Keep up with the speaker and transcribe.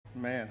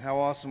Man, how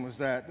awesome was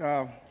that?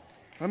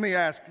 Let me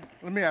ask,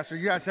 are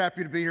you guys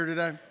happy to be here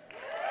today?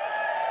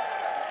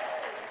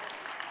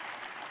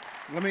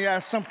 Let me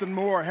ask something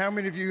more. How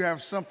many of you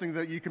have something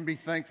that you can be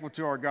thankful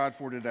to our God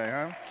for today,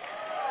 huh?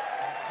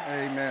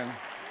 Amen.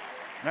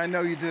 I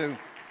know you do.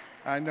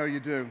 I know you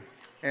do.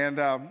 And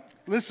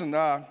listen,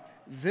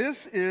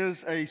 this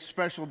is a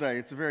special day.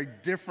 It's a very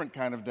different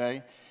kind of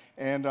day.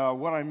 And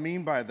what I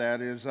mean by that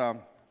is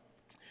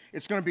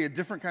it's going to be a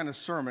different kind of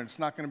sermon. It's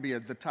not going to be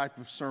the type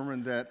of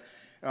sermon that,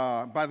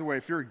 by the way,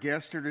 if you're a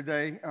guest here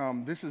today,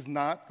 this is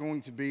not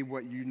going to be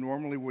what you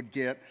normally would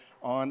get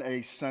on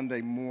a Sunday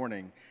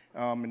morning.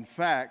 In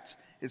fact,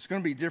 it's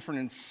going to be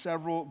different in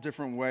several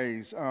different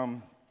ways.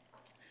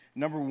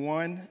 Number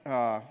one,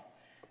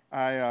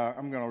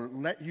 I'm going to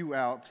let you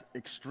out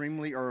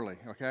extremely early,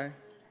 okay?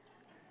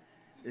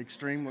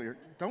 Extremely.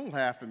 Don't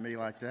laugh at me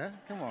like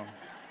that. Come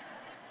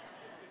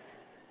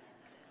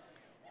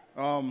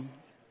on.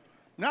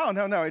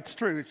 No, it's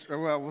true.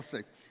 Well, we'll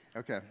see.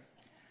 Okay.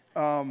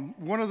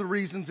 One of the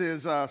reasons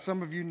is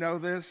some of you know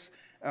this.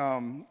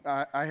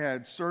 I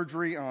had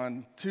surgery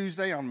on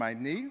Tuesday on my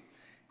knee,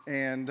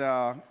 and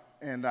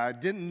I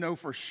didn't know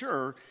for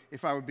sure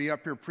if I would be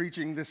up here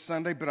preaching this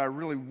Sunday, but I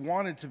really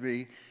wanted to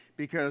be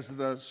because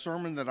the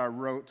sermon that I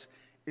wrote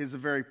is a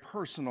very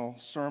personal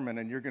sermon,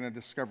 and you're going to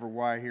discover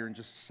why here in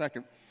just a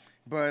second.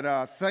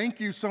 But thank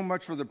you so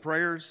much for the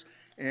prayers,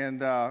 and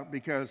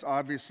because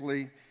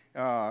obviously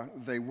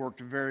they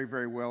worked very,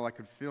 very well. I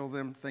could feel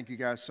them. Thank you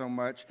guys so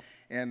much.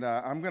 And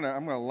I'm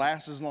gonna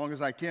last as long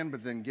as I can,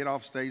 but then get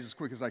off stage as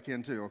quick as I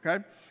can too, okay?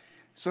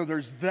 So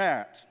there's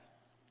that.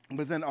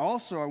 But then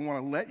also I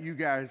want to let you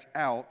guys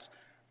out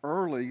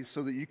early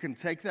so that you can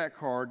take that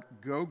card,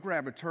 go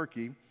grab a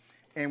turkey.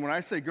 And when I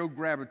say go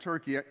grab a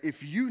turkey,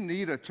 if you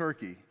need a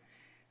turkey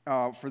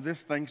for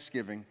this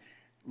Thanksgiving,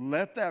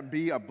 let that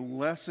be a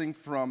blessing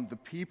from the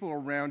people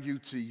around you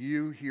to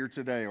you here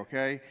today,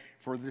 okay,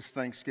 for this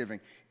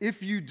Thanksgiving.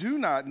 If you do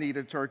not need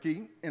a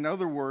turkey, in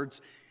other words,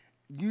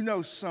 you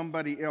know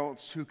somebody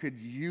else who could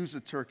use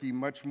a turkey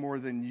much more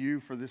than you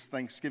for this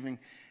Thanksgiving,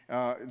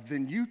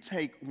 then you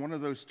take one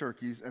of those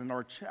turkeys, and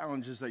our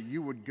challenge is that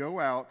you would go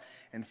out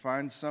and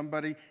find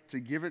somebody to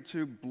give it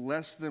to,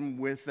 bless them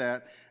with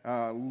that,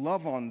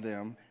 love on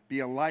them, be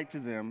a light to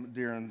them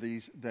during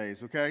these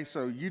days, okay?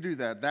 So you do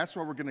that. That's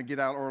why we're going to get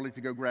out early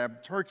to go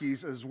grab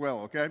turkeys as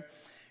well, okay?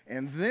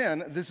 And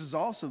then this is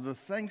also the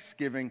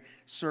Thanksgiving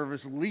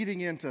service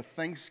leading into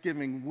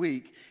Thanksgiving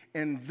week.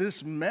 And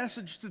this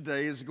message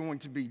today is going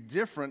to be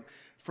different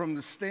from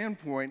the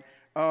standpoint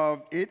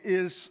of it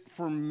is,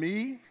 for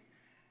me,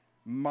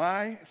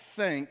 my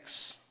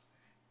thanks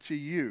to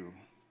you.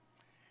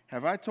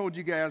 Have I told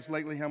you guys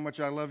lately how much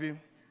I love you?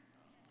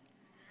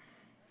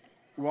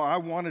 Well, I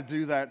want to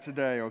do that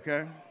today,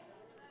 okay?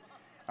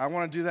 I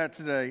want to do that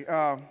today.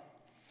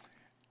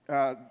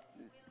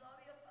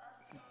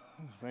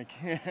 Thank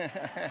you.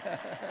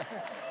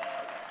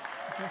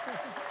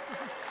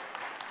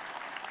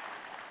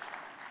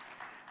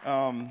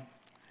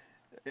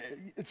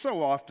 It's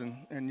so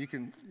often, and you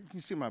can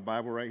see my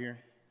Bible right here,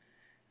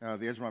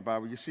 the edge of my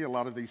Bible. You see a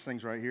lot of these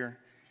things right here.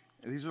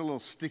 These are little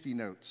sticky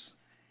notes,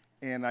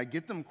 and I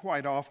get them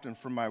quite often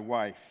from my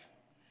wife.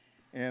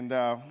 And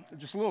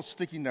just little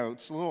sticky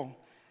notes,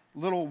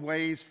 little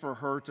ways for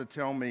her to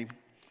tell me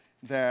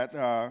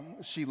that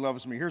she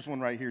loves me. Here's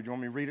one right here. Do you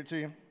want me to read it to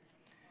you?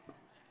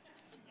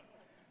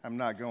 I'm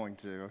not going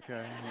to,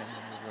 okay?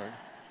 Yeah, right.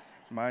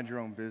 Mind your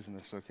own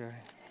business, okay?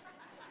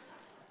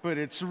 But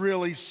it's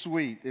really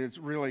sweet. It's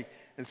really,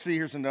 and see,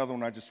 here's another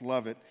one. I just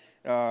love it.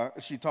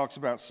 She talks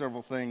about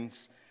several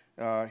things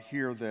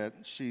here that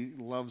she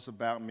loves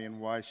about me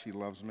and why she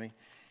loves me.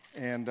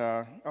 And,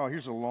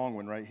 here's a long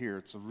one right here.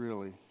 It's a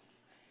really,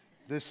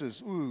 this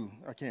is,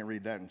 I can't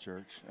read that in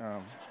church.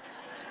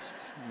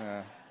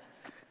 Nah.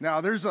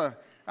 Now,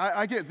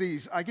 I get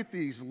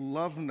these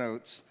love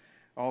notes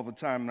all the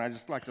time, and I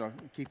just like to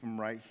keep them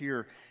right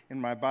here in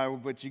my Bible.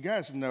 But you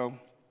guys know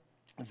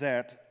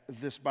that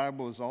this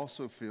Bible is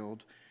also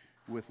filled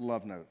with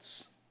love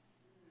notes.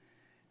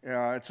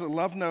 It's a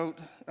love note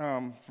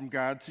from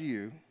God to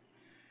you,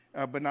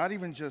 but not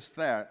even just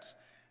that.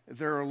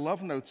 There are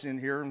love notes in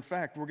here. In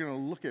fact, we're going to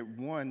look at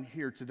one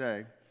here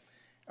today.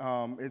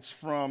 It's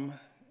from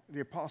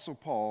the Apostle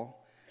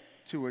Paul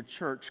to a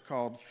church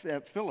called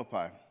at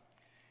Philippi,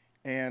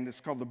 and it's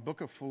called the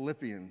Book of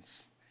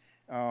Philippians.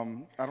 I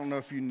don't know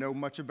if you know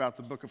much about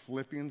the book of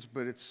Philippians,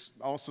 but it's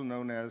also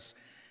known as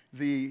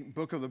the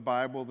book of the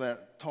Bible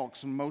that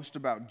talks most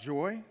about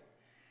joy.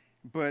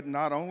 But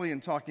not only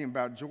in talking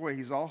about joy,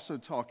 he's also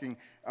talking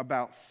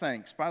about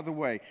thanks. By the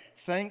way,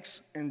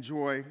 thanks and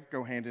joy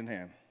go hand in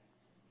hand.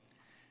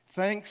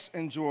 Thanks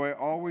and joy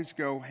always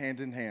go hand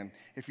in hand.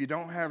 If you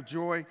don't have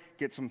joy,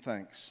 get some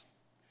thanks.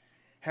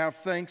 Have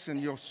thanks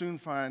and you'll soon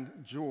find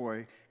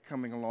joy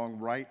coming along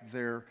right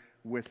there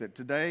with it.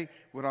 Today,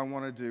 what I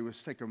want to do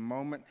is take a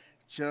moment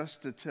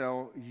just to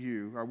tell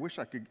you, I wish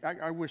I could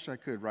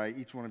write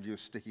each one of you a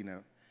sticky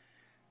note.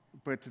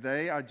 But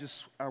today, I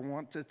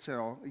want to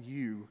tell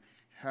you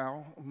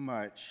how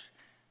much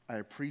I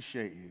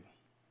appreciate you.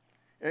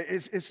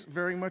 It's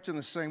very much in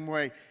the same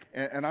way,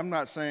 and I'm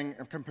not saying,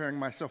 I'm comparing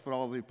myself at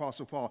all to the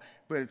Apostle Paul,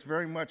 but it's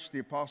very much the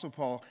Apostle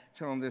Paul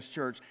telling this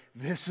church,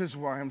 this is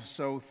why I'm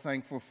so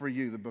thankful for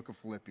you, the book of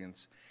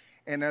Philippians.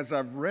 And as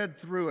I've read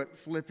through it,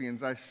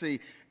 Philippians, I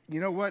see,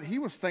 you know what, he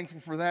was thankful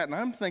for that, and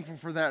I'm thankful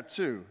for that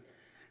too,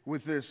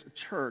 with this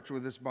church,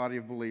 with this body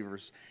of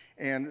believers.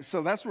 And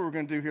so that's what we're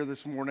going to do here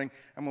this morning.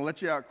 I'm going to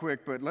let you out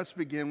quick, but let's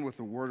begin with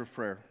a word of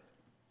prayer.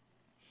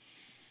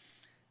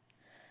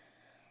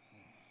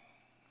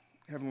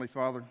 Heavenly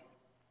Father,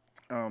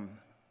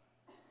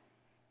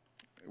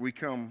 we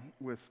come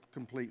with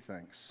complete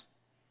thanks,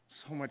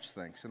 so much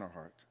thanks in our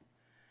heart.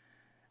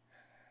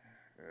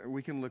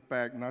 We can look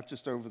back not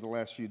just over the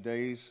last few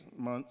days,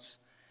 months,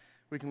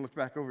 we can look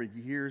back over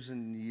years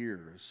and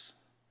years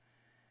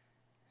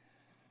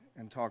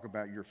and talk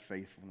about your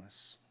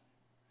faithfulness,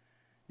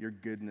 your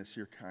goodness,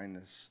 your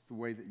kindness, the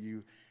way that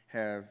you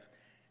have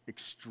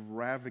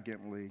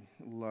extravagantly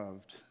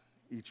loved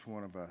each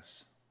one of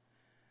us.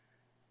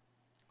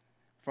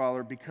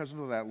 Father, because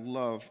of that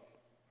love,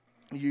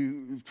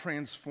 you've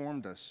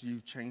transformed us.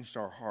 You've changed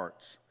our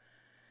hearts.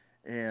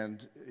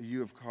 And you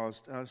have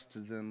caused us to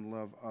then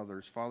love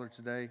others. Father,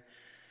 today,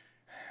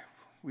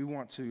 we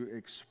want to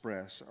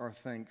express our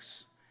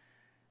thanks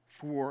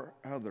for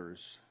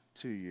others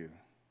to you,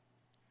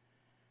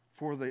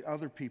 for the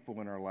other people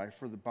in our life,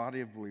 for the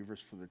body of believers,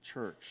 for the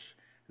church,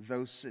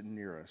 those sitting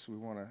near us. We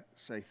want to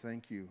say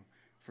thank you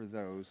for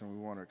those, and we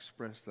want to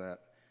express that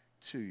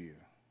to you.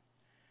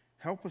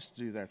 Help us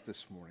do that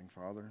this morning,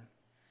 Father.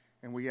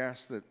 And we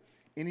ask that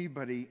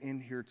anybody in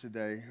here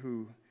today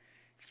who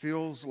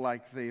feels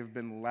like they have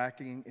been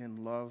lacking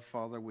in love,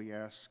 Father, we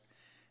ask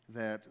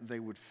that they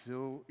would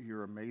feel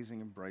your amazing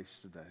embrace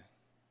today,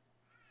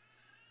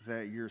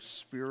 that your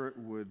Spirit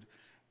would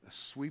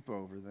sweep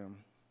over them.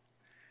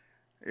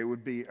 It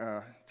would be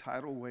a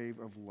tidal wave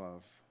of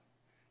love,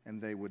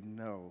 and they would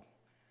know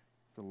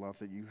the love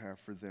that you have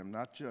for them,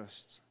 not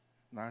just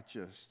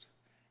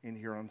in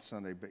here on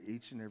Sunday, but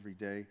each and every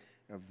day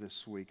of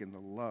this week, and the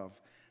love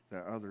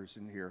that others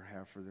in here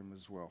have for them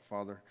as well.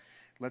 Father,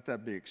 let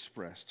that be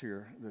expressed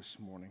here this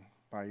morning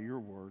by your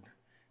word,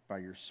 by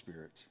your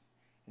Spirit.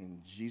 In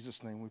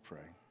Jesus' name we pray,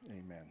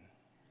 amen.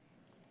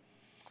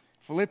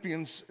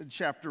 Philippians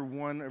chapter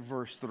 1,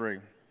 verse 3,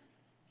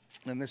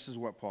 and this is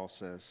what Paul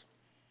says.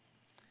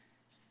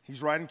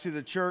 He's writing to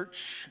the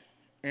church,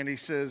 and he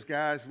says,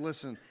 guys,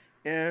 listen,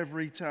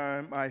 every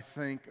time I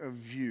think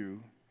of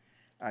you,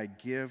 I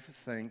give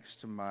thanks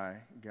to my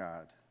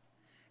God.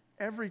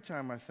 Every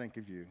time I think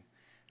of you,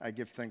 I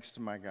give thanks to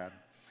my God.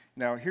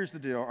 Now, here's the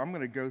deal. I'm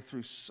going to go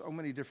through so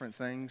many different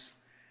things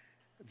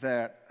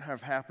that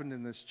have happened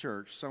in this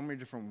church, so many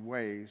different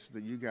ways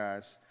that you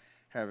guys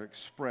have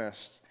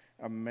expressed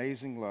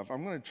amazing love.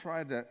 I'm going to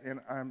try to,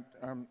 and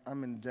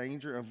I'm in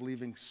danger of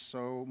leaving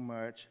so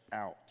much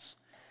out.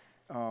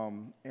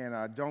 And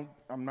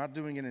I'm not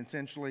doing it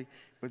intentionally,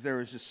 but there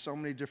is just so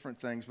many different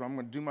things, but I'm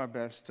going to do my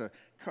best to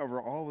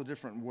cover all the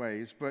different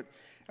ways. But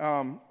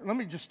let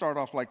me just start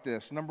off like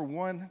this. Number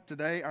one,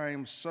 today I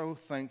am so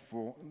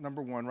thankful,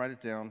 number one, write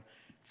it down,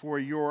 for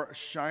your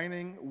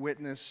shining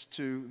witness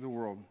to the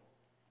world.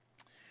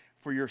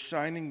 For your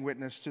shining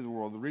witness to the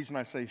world. The reason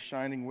I say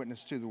shining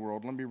witness to the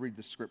world, let me read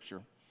the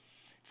scripture.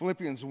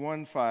 Philippians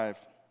 1:5.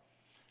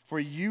 For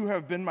you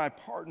have been my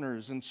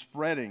partners in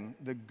spreading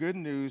the good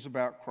news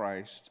about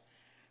Christ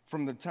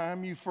from the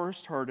time you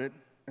first heard it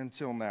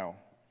until now.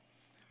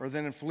 Or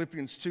then in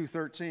Philippians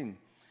 2:13,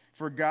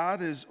 for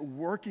God is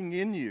working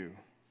in you,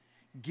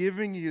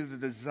 giving you the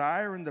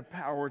desire and the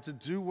power to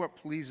do what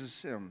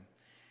pleases him.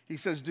 He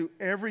says, do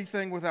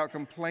everything without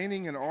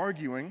complaining and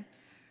arguing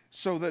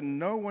so that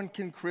no one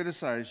can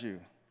criticize you.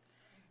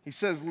 He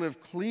says,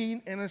 live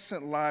clean,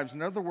 innocent lives.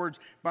 In other words,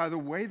 by the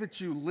way that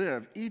you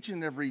live each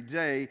and every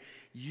day,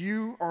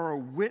 you are a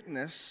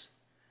witness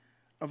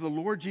of the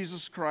Lord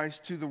Jesus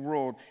Christ to the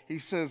world. He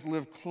says,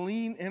 live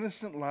clean,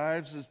 innocent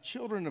lives as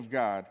children of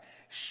God,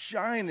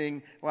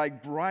 shining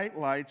like bright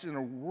lights in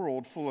a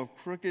world full of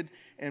crooked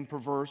and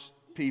perverse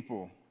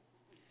people.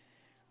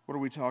 What are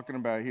we talking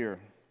about here?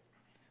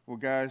 Well,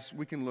 guys,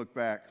 we can look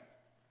back.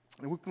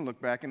 And we can look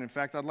back, and in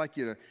fact, I'd like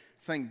you to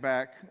think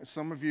back.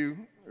 Some of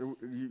you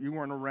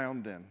weren't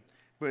around then,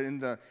 but in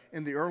the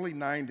early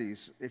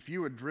 90s, if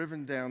you had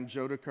driven down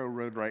Jodico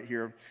Road right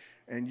here,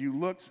 and you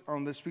looked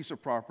on this piece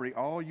of property,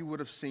 all you would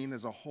have seen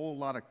is a whole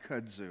lot of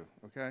kudzu,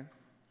 okay?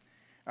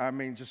 I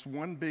mean, just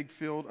one big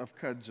field of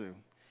kudzu.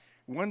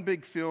 One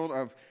big field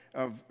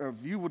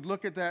of you would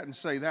look at that and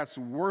say, that's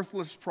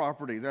worthless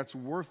property, that's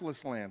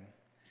worthless land.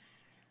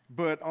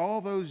 But all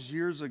those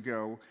years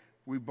ago,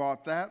 we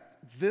bought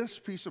this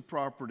piece of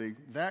property,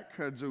 that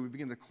kudzu, we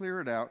began to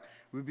clear it out.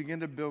 We began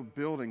to build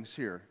buildings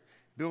here,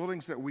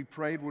 buildings that we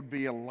prayed would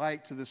be a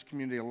light to this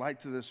community, a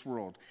light to this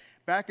world.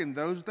 Back in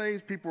those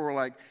days, people were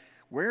like,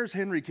 where's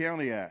Henry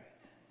County at?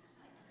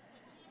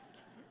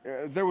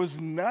 There was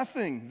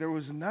nothing.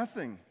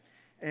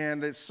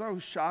 And it's so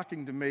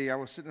shocking to me. I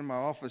was sitting in my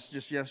office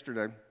just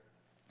yesterday,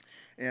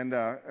 And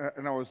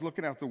I was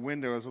looking out the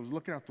window. As I was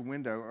looking out the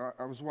window,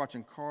 I was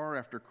watching car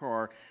after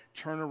car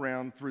turn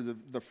around through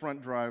the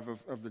front drive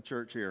of the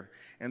church here.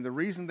 And the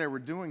reason they were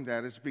doing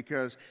that is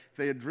because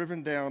they had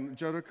driven down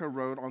Jodica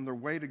Road on their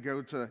way to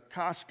go to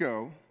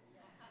Costco.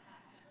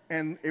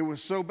 And it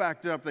was so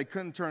backed up, they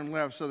couldn't turn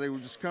left, so they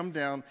would just come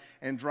down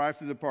and drive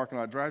through the parking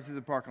lot.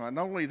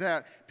 Not only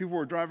that, people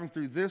were driving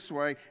through this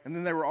way, and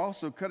then they were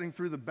also cutting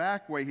through the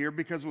back way here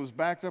because it was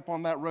backed up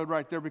on that road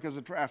right there because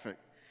of traffic.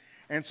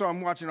 And so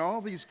I'm watching all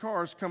these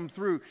cars come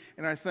through,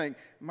 and I think,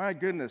 my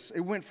goodness,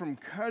 it went from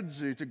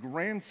Kudzu to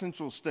Grand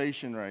Central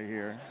Station right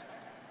here.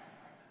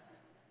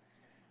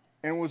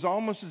 And it was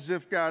almost as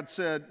if God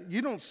said,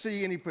 you don't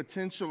see any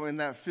potential in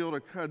that field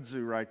of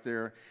kudzu right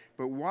there,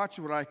 but watch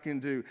what I can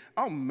do.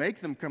 I'll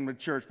make them come to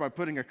church by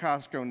putting a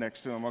Costco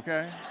next to them,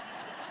 okay?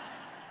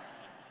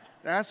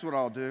 That's what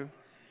I'll do.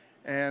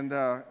 And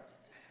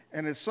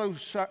it's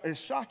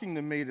it's shocking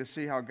to me to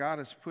see how God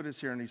has put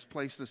us here and he's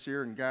placed us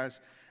here. And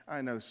guys,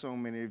 I know so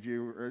many of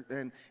you,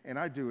 and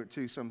I do it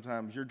too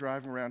sometimes. You're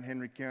driving around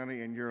Henry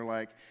County and you're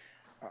like,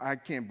 I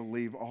can't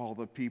believe all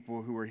the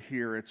people who are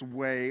here. It's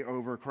way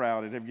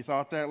overcrowded. Have you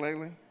thought that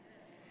lately?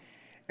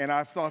 And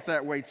I've thought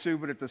that way too,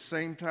 but at the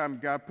same time,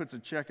 God puts a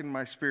check in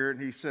my spirit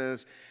and he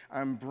says,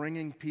 I'm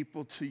bringing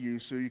people to you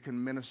so you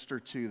can minister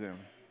to them.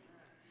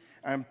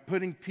 I'm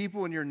putting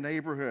people in your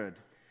neighborhood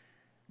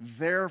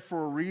there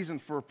for a reason,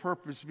 for a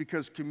purpose,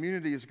 because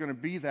community is going to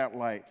be that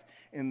light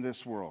in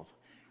this world.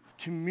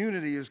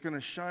 Community is going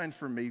to shine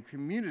for me.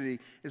 Community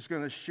is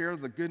going to share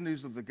the good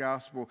news of the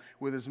gospel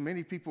with as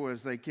many people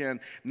as they can,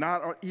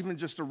 not even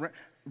just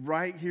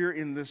right here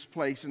in this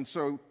place. And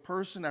so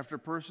person after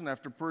person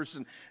after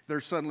person, they're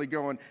suddenly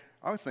going,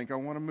 I think I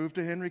want to move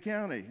to Henry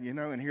County,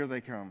 and here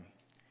they come.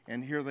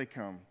 And here they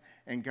come.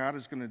 And God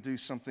is going to do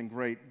something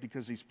great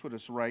because he's put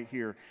us right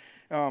here.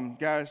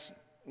 Guys,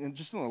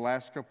 just in the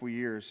last couple of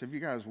years, have you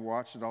guys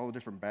watched all the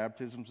different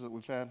baptisms that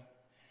we've had?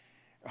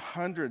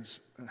 Hundreds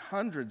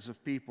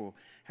of people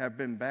have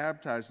been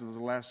baptized over the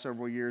last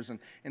several years. And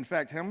in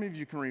fact, how many of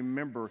you can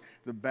remember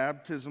the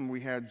baptism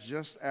we had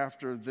just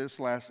after this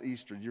last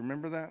Easter? Do you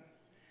remember that?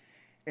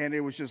 And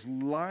it was just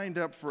lined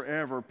up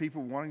forever.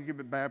 People wanting to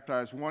get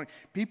baptized,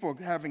 people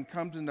having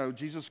come to know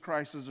Jesus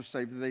Christ as their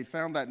Savior. They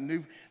found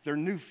their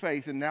new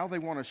faith, and now they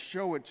want to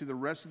show it to the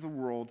rest of the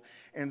world.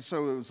 And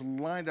so it was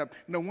lined up.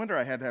 No wonder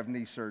I had to have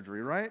knee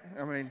surgery, right?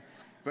 I mean,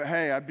 but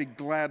hey, I'd be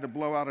glad to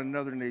blow out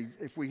another knee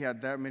if we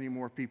had that many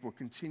more people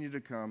continue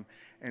to come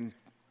and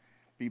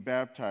be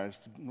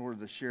baptized in order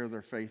to share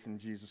their faith in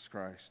Jesus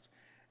Christ.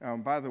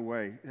 By the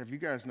way, have you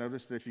guys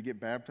noticed that if you get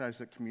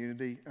baptized at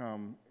community,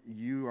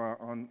 you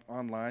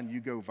online, you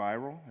go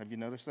viral? Have you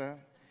noticed that?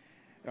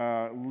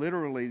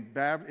 Literally,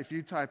 if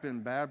you type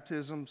in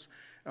baptisms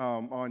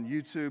on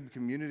YouTube,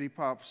 community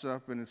pops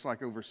up, and it's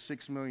like over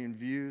 6 million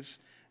views.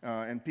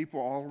 And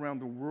people all around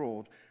the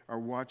world are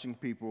watching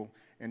people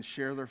and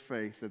share their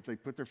faith, that they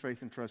put their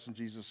faith and trust in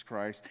Jesus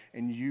Christ,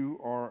 and you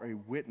are a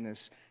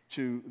witness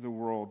to the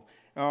world.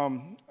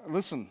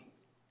 Listen,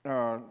 you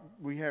guys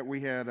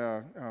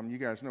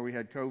know we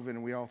had COVID,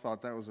 and we all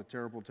thought that was a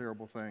terrible,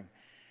 terrible thing.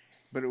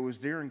 But it was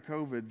during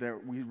COVID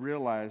that we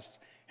realized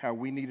how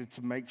we needed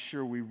to make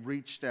sure we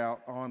reached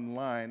out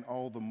online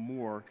all the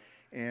more.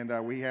 And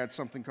we had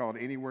something called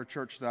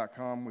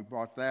anywherechurch.com. We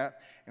bought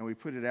that, and we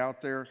put it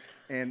out there.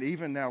 And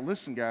even now,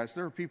 listen, guys,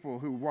 there are people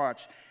who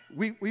watch.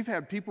 We've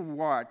had people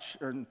watch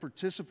and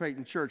participate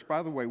in church.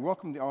 By the way,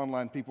 welcome the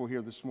online people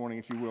here this morning,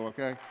 if you will,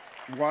 okay?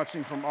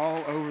 Watching from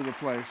all over the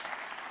place.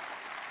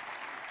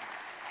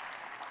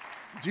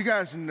 Do you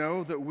guys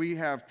know that we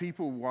have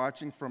people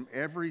watching from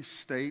every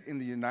state in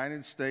the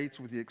United States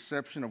with the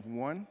exception of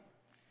one?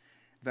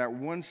 That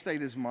one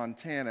state is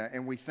Montana,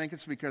 and we think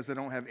it's because they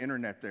don't have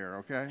internet there,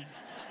 okay?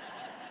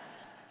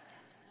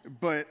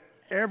 But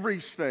every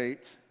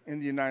state in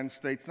the United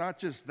States, not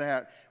just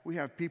that, we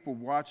have people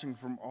watching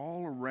from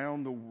all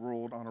around the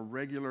world on a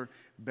regular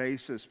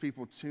basis,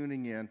 people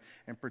tuning in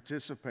and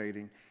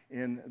participating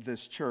in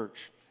this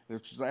church.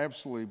 Which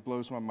absolutely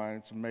blows my mind.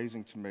 It's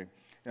amazing to me.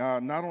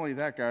 Not only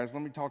that, guys,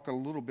 let me talk a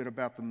little bit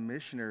about the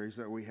missionaries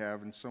that we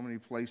have in so many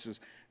places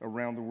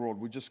around the world.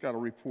 We just got a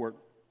report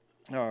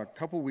a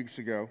couple weeks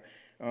ago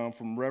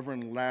from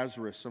Reverend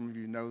Lazarus. Some of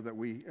you know that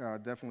we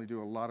definitely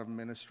do a lot of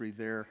ministry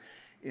there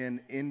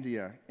in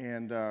India.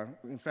 And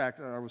in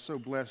fact, I was so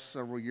blessed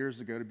several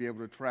years ago to be able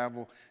to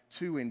travel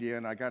to India,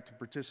 and I got to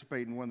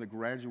participate in one of the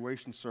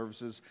graduation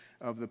services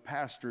of the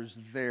pastors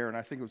there. And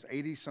I think it was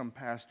 80-some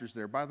pastors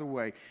there. By the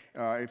way,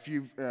 if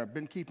you've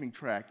been keeping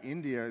track,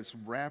 India is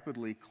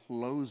rapidly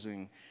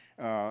closing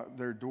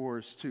their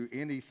doors to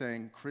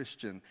anything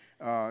Christian,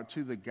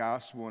 to the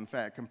gospel. In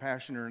fact,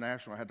 Compassion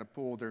International had to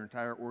pull their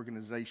entire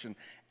organization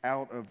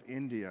out of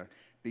India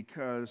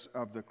because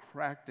of the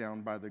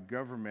crackdown by the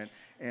government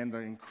and the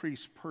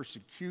increased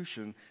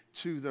persecution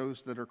to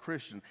those that are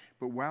Christian.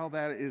 But while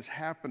that is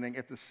happening,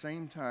 at the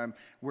same time,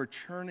 we're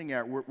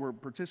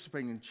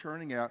participating in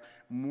churning out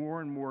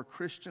more and more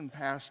Christian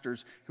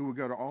pastors who would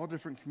go to all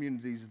different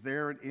communities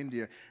there in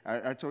India.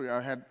 I told you,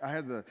 I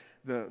had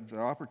the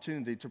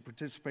opportunity to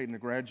participate in the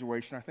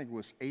graduation. I think it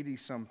was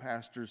 80-some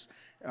pastors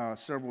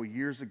several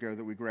years ago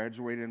that we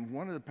graduated. And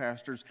one of the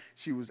pastors,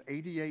 she was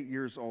 88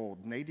 years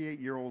old, an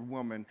 88-year-old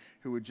woman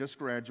who had just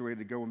graduated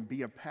to go and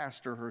be a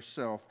pastor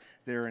herself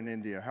there in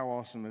India. How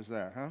awesome is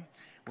that, huh?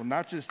 Well,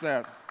 not just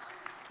that.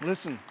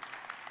 Listen.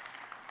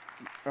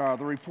 The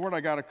report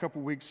I got a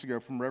couple weeks ago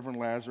from Reverend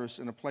Lazarus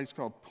in a place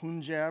called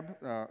Punjab,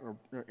 or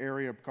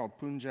area called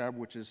Punjab,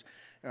 which is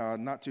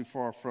not too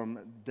far from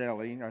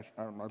Delhi.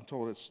 I'm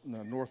told it's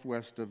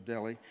northwest of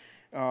Delhi.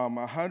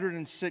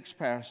 106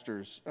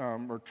 pastors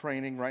are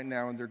training right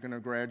now, and they're going to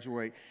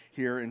graduate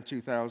here in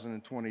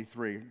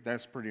 2023.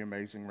 That's pretty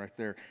amazing right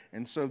there.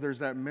 And so there's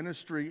that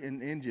ministry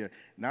in India.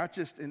 Not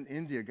just in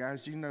India,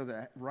 guys, you know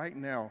that right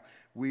now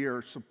we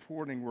are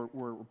supporting,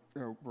 we're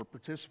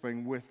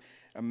participating with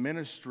a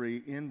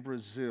ministry in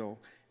Brazil.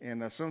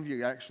 And some of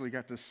you actually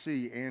got to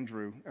see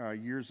Andrew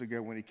years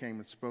ago when he came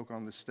and spoke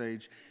on the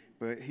stage.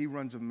 But he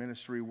runs a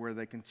ministry where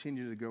they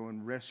continue to go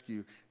and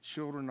rescue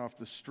children off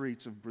the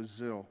streets of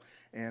Brazil.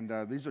 And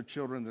these are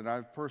children that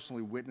I've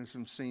personally witnessed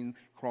and seen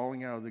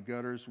crawling out of the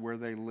gutters where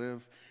they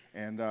live.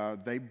 And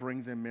they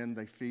bring them in,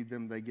 they feed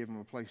them, they give them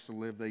a place to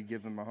live, they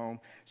give them a home.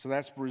 So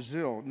that's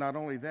Brazil. Not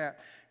only that,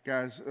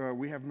 guys,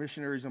 we have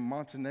missionaries in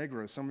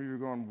Montenegro. Some of you are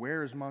going,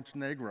 where is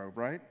Montenegro,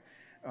 right?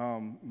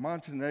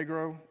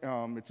 Montenegro,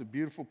 it's a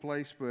beautiful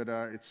place, but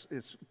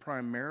it's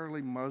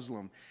primarily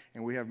Muslim,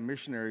 and we have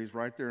missionaries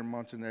right there in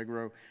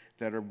Montenegro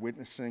that are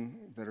witnessing,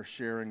 that are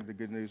sharing the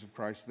good news of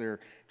Christ there.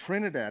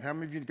 Trinidad, how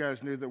many of you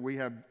guys knew that we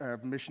have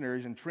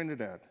missionaries in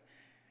Trinidad?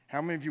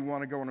 How many of you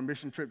want to go on a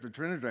mission trip to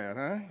Trinidad,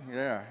 huh?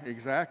 Yeah,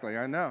 exactly,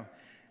 I know.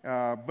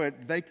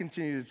 But they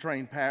continue to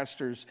train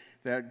pastors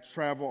that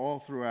travel all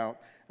throughout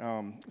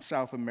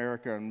South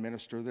America and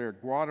minister there.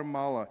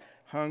 Guatemala,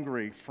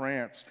 Hungary,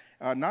 France.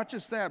 Not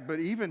just that, but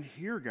even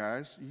here,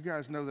 guys, you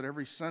guys know that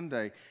every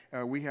Sunday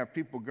we have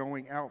people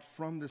going out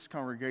from this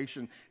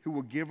congregation who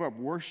will give up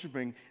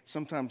worshiping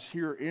sometimes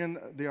here in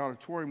the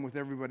auditorium with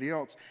everybody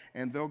else,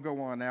 and they'll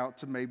go on out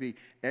to maybe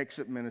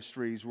exit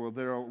ministries where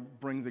they'll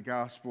bring the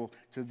gospel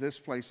to this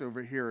place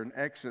over here. And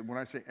exit, when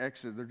I say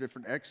exit, there are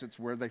different exits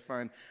where they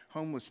find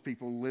homeless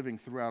people living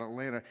throughout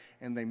Atlanta,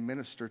 and they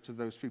minister to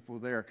those people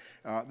there.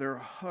 There are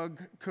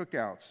hug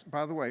cookouts.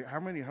 By the way, how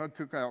many hug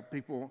cookout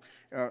people,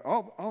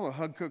 all the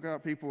hug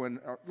cookout people, and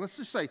let's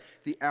just say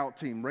the out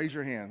team, raise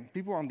your hand.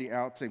 People on the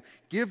out team,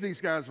 give these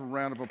guys a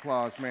round of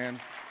applause, man.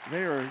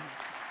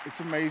 It's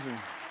amazing.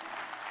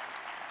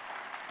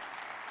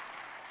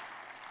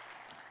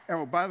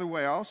 Oh, by the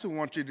way, I also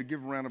want you to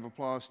give a round of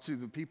applause to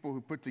the people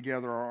who put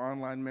together our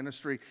online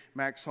ministry.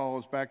 Max Hall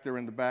is back there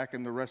in the back,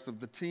 and the rest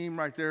of the team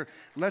right there.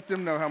 Let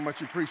them know how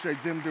much you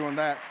appreciate them doing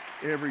that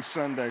every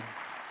Sunday.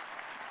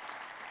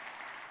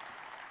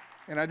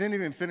 And I didn't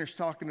even finish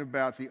talking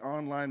about the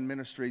online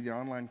ministry, the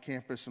online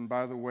campus. And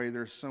by the way,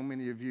 there's so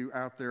many of you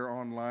out there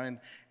online,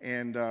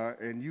 and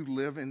you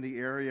live in the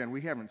area, and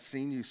we haven't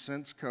seen you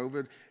since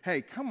COVID.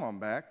 Hey, come on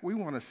back. We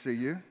want to see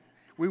you.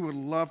 We would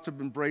love to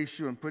embrace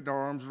you and put our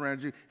arms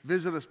around you.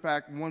 Visit us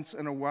back once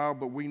in a while,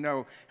 but we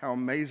know how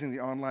amazing the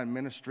online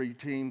ministry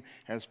team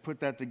has put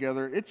that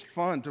together. It's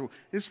fun to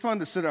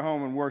sit at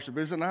home and worship,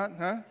 is it not?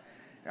 Huh?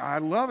 I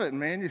love it,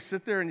 man. You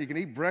sit there and you can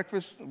eat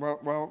breakfast.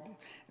 Well,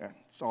 yeah,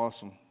 it's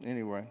awesome.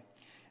 Anyway,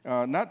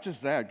 not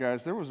just that,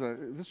 guys.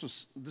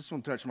 This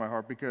one touched my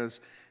heart because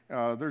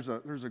there's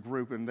a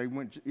group, and they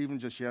went even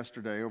just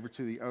yesterday over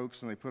to the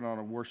Oaks, and they put on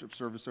a worship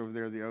service over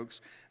there, the Oaks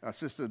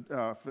assisted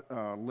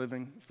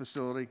living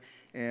facility,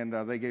 and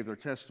they gave their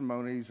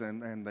testimonies,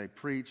 and they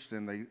preached,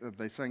 and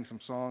they sang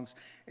some songs.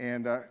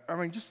 And I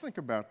mean, just think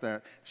about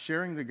that,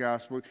 sharing the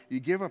gospel.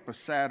 You give up a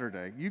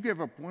Saturday. You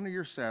give up one of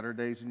your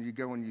Saturdays, and you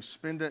go and you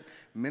spend it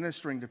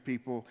ministering to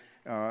people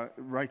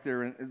right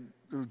there. And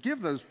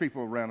give those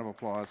people a round of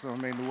applause. I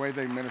mean, the way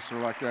they minister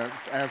like that,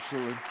 it's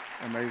absolutely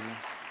amazing.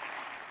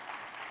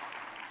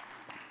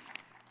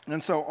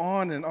 And so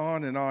on and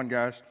on and on,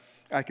 guys.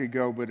 I could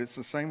go, but it's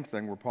the same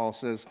thing where Paul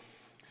says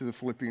to the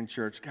Philippian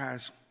church,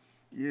 guys,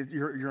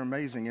 you're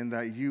amazing in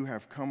that you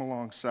have come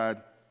alongside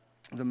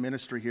the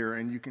ministry here,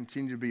 and you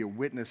continue to be a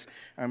witness.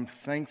 I'm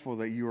thankful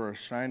that you are a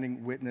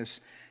shining witness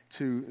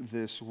to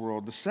this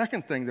world. The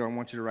second thing that I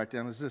want you to write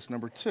down is this,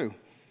 number 2.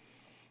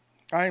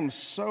 I am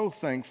so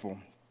thankful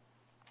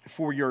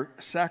for your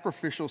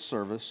sacrificial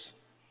service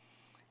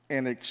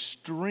and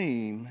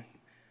extreme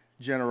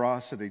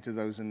generosity to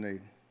those in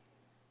need.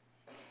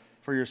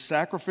 For your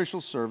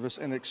sacrificial service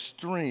and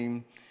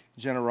extreme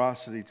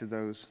generosity to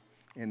those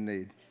in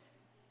need.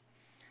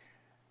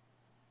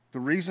 The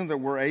reason that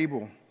we're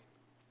able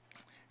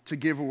to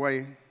give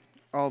away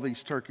all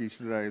these turkeys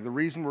today, the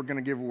reason we're going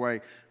to give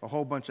away a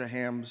whole bunch of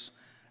hams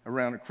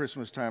around at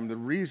Christmas time, the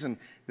reason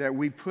that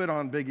we put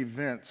on big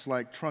events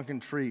like Trunk and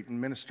Treat and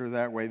minister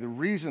that way, the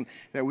reason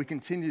that we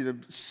continue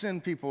to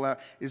send people out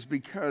is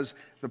because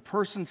the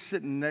person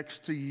sitting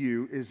next to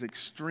you is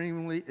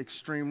extremely,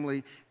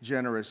 extremely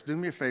generous. Do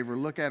me a favor,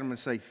 look at them and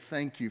say,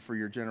 thank you for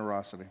your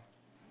generosity.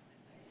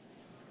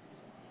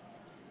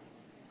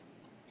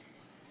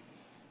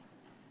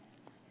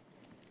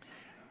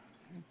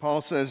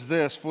 Paul says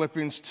this,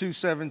 Philippians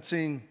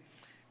 2:17,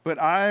 but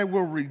I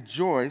will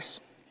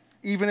rejoice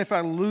even if I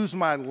lose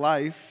my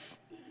life,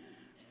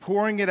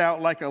 pouring it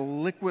out like a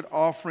liquid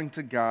offering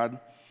to God,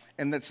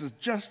 and that's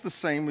just the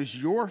same as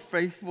your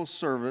faithful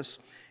service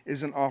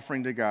is an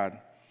offering to God.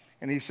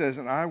 And he says,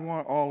 and I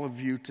want all of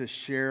you to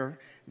share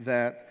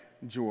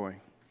that joy.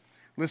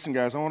 Listen,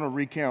 guys, I want to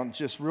recount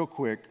just real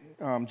quick,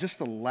 just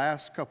the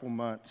last couple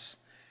months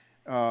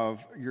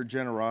of your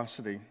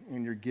generosity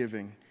and your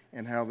giving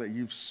and how that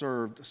you've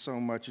served so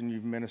much and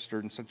you've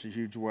ministered in such a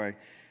huge way.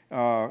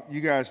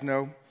 You guys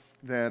know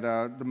that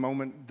the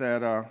moment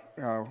that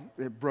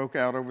it broke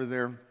out over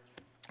there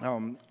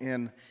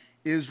in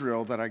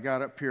Israel, that I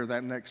got up here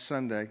that next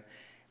Sunday,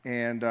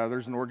 and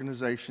there's an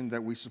organization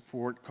that we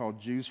support called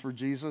Jews for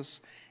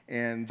Jesus,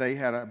 and they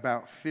had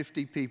about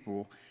 50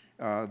 people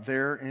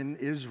there in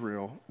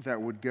Israel that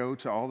would go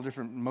to all the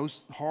different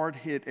most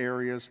hard-hit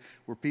areas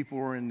where people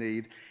were in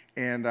need.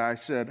 And I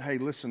said, hey,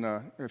 listen,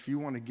 if you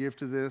want to give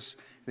to this,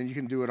 then you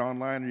can do it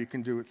online or you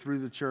can do it through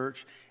the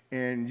church.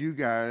 And you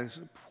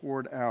guys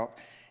poured out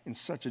in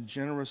such a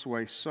generous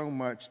way, so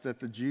much that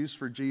the Jews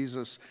for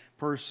Jesus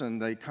person,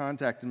 they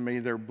contacted me.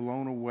 They're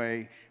blown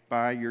away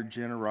by your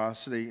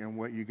generosity and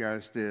what you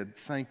guys did.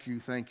 Thank you,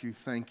 thank you,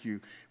 thank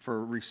you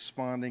for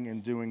responding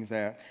and doing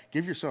that.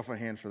 Give yourself a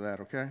hand for that,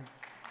 okay?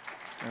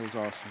 That was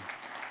awesome.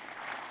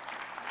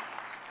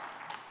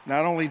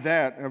 Not only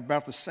that,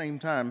 about the same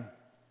time,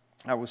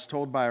 I was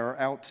told by our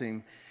out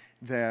team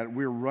that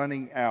we're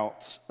running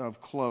out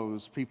of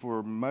clothes.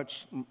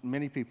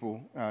 Many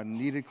people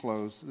needed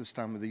clothes this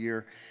time of the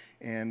year,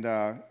 and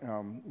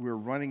we're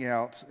running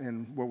out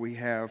in what we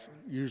have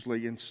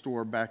usually in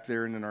store back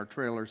there and in our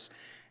trailers.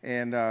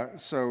 And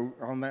so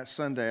on that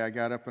Sunday, I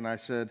got up and I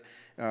said,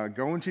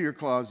 go into your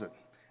closet.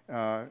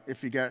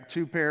 If you got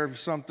 2 pairs of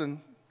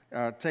something,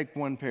 take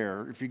 1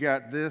 pair. If you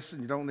got this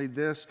and you don't need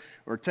this,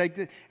 or take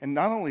it. And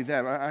not only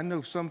that, I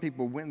know some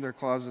people went in their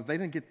closets. They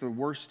didn't get the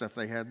worst stuff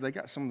they had. They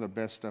got some of the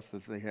best stuff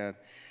that they had,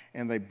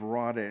 and they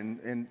brought it.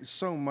 And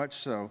so much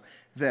so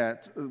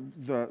that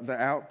the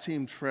out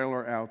team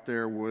trailer out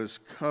there was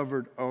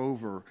covered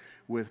over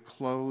with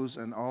clothes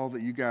and all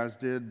that you guys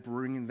did,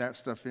 bringing that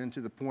stuff in to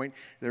the point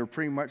they were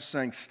pretty much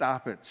saying,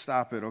 stop it,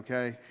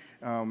 okay?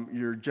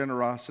 Your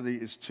generosity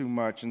is too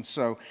much. And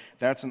so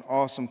that's an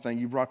awesome thing.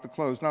 You brought the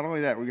clothes. Not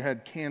only that, we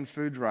had canned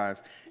food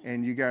drive,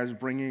 and you guys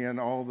bringing in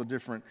all the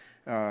different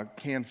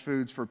canned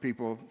foods for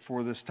people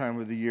for this time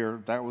of the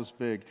year. That was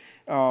big.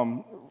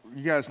 You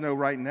guys know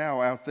right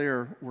now out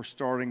there, we're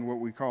starting what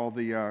we call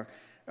the,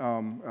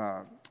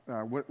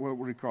 what do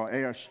we call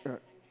it?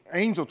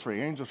 Angel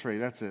tree,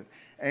 that's it.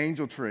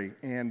 Angel tree.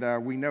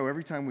 And we know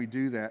every time we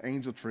do that,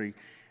 Angel tree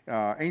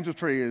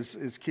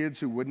is kids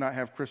who would not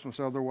have Christmas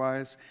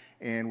otherwise,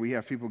 and we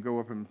have people go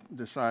up and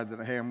decide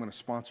that, hey, I'm going to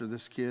sponsor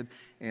this kid.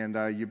 And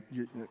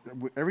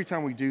every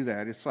time we do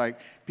that, it's like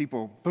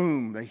people,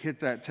 boom, they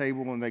hit that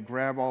table and they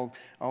grab all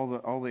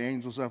the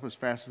angels up as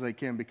fast as they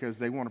can because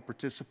they want to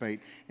participate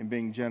in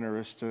being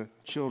generous to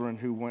children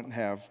who wouldn't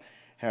have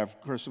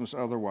Christmas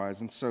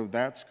otherwise. And so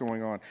that's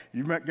going on.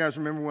 You guys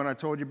remember when I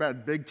told you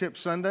about Big Tip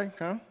Sunday,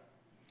 huh?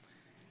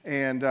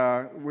 And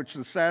which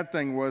the sad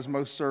thing was,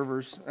 most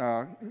servers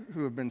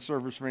who have been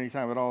servers for any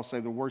time at all say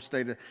the worst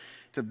day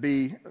to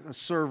be a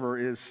server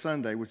is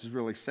Sunday, which is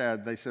really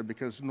sad. They said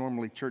because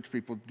normally church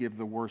people give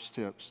the worst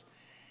tips.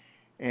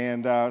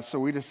 And so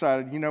we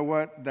decided, you know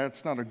what,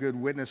 that's not a good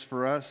witness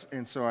for us.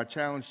 And so I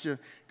challenged you,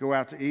 go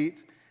out to eat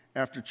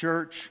after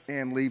church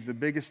and leave the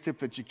biggest tip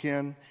that you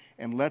can,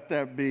 and let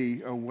that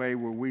be a way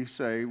where we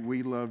say,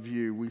 we love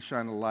you, we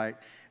shine a light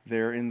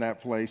there in that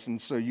place. And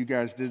so you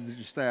guys did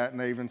just that,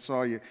 and I even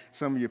saw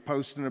some of you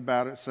posting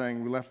about it,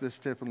 saying we left this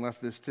tip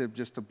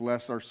just to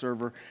bless our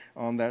server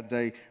on that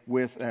day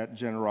with that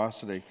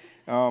generosity.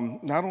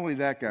 Not only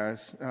that,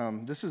 guys,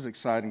 this is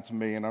exciting to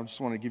me, and I just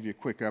want to give you a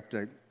quick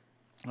update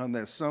on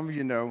this. Some of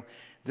you know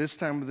this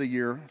time of the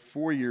year,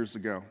 4 years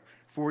ago,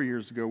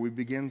 we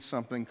began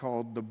something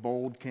called the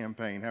Bold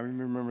Campaign. How many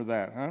remember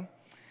that, huh?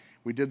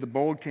 We did the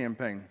Bold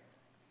Campaign.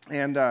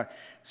 And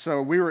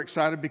so we were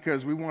excited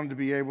because we wanted to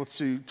be able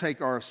to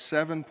take our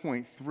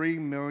 $7.3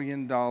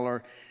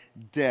 million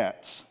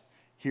debt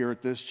here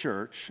at this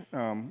church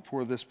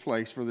for this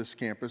place, for this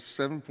campus.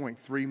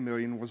 $7.3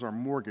 million was our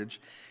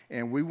mortgage,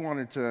 and we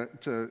wanted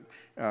to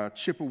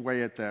chip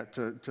away at that,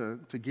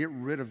 to get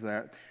rid of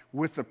that,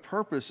 with the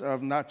purpose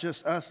of not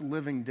just us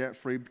living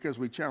debt-free, because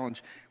we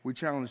challenge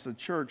the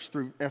church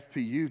through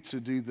FPU to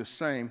do the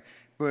same,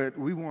 but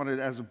we wanted,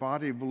 as a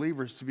body of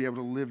believers, to be able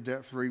to live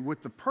debt-free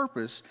with the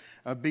purpose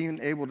of being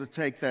able to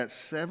take that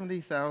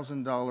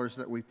 $70,000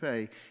 that we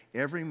pay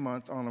every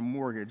month on a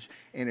mortgage,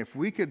 and if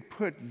we could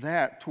put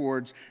that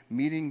towards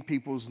meeting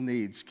people's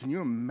needs. Can you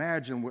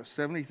imagine what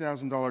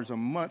 $70,000 a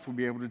month would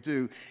be able to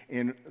do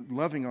in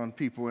loving on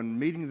people and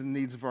meeting the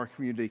needs of our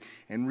community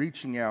and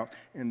reaching out?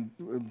 And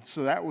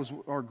so that was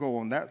our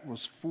goal, and that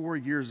was 4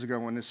 years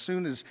ago. And as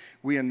soon as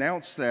we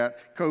announced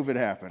that, COVID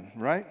happened,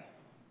 right?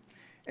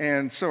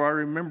 And so I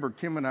remember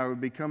Kim and I would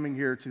be coming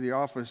here to the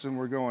office, and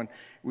we're going,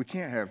 we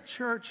can't have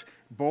church,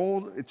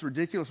 bold, it's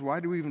ridiculous.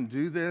 Why do we even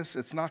do this?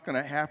 It's not going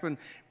to happen.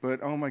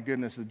 But oh my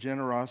goodness, the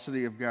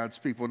generosity of God's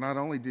people. Not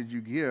only did you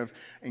give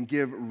and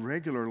give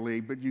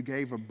regularly, but you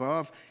gave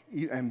above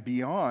and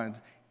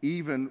beyond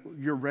even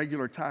your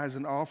regular tithes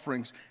and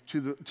offerings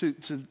to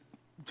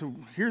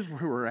here's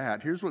where we're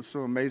at. Here's what's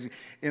so amazing.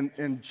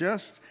 In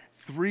just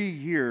 3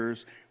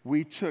 years,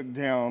 we took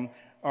down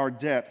our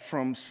debt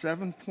from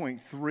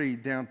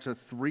 7.3 down to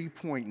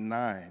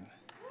 3.9.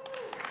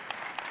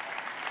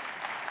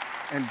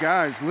 And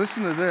guys,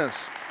 listen to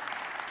this.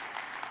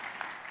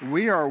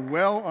 We are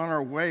well on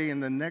our way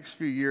in the next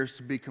few years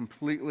to be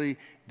completely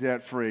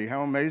debt-free.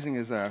 How amazing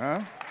is that,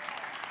 huh?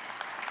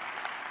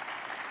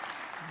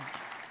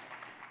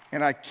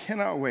 And I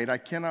cannot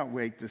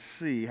wait to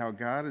see how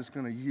God is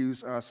going to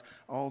use us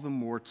all the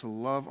more to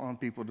love on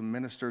people, to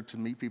minister, to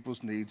meet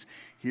people's needs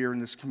here in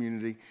this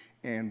community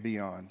and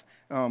beyond.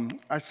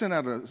 I sent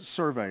out a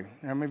survey.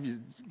 How many of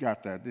you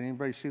got that? Did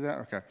anybody see that?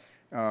 Okay.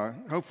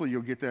 Hopefully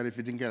you'll get that if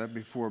you didn't get it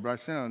before. But I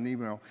sent out an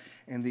email.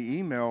 And the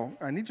email,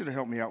 I need you to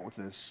help me out with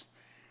this.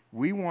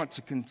 We want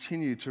to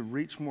continue to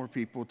reach more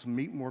people, to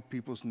meet more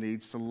people's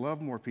needs, to love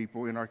more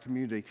people in our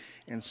community.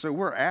 And so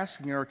we're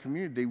asking our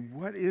community,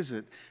 what is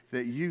it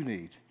that you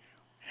need?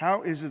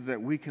 How is it that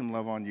we can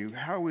love on you?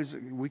 How is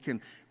it we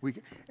can,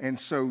 and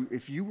so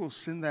if you will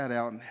send that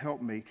out and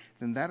help me,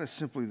 then that is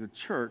simply the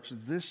church,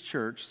 this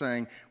church,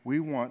 saying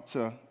we want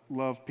to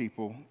love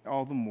people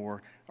all the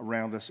more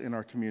around us in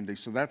our community.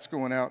 So that's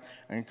going out.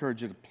 I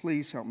encourage you to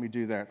please help me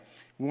do that.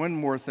 One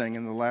more thing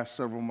in the last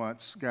several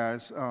months,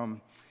 guys.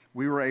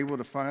 We were able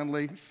to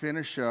finally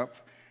finish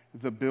up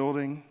the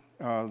building,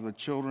 the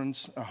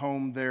children's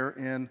home there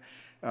in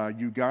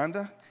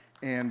Uganda,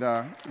 and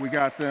we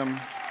got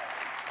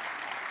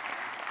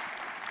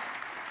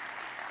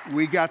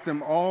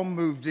them all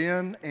moved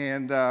in,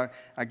 and I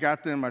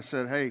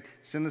said, hey,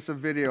 send us a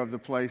video of the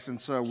place, and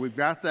so we've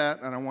got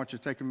that, and I want you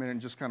to take a minute and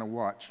just kind of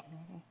watch.